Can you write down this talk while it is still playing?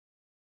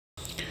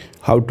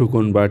How to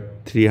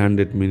convert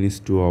 300 minutes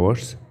to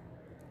hours?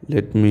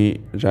 Let me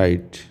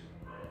write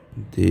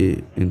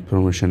the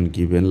information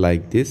given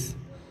like this.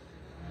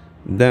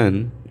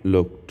 Then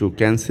look, to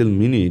cancel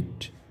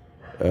minute,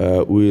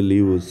 we'll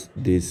use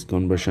this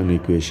conversion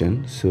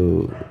equation.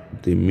 So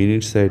the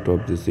minute side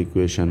of this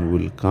equation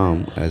will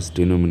come as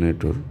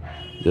denominator.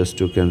 Just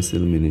to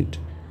cancel minute,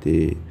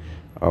 the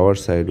hour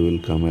side will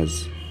come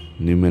as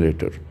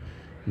numerator.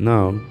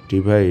 Now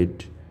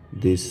divide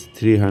this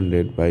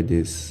 300 by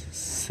this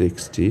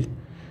 60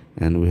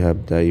 and we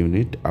have the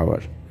unit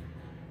hour.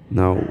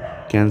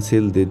 Now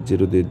cancel this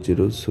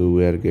 0, so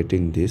we are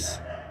getting this.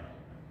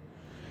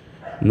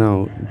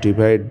 Now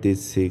divide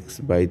this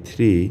 6 by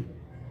 3,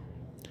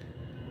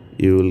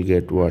 you will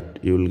get what?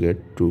 You will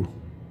get 2.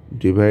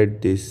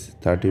 Divide this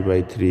 30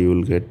 by 3, you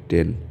will get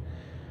 10.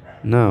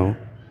 Now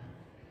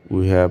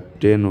we have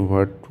 10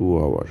 over 2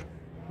 hour.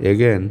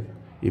 Again,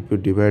 if you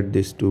divide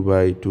this 2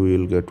 by 2, you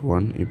will get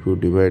 1. If you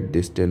divide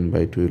this 10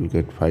 by 2, you will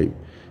get 5.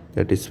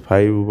 That is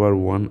 5 over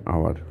 1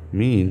 hour,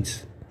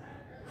 means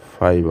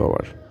 5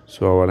 hour.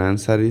 So our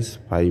answer is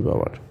 5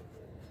 hour.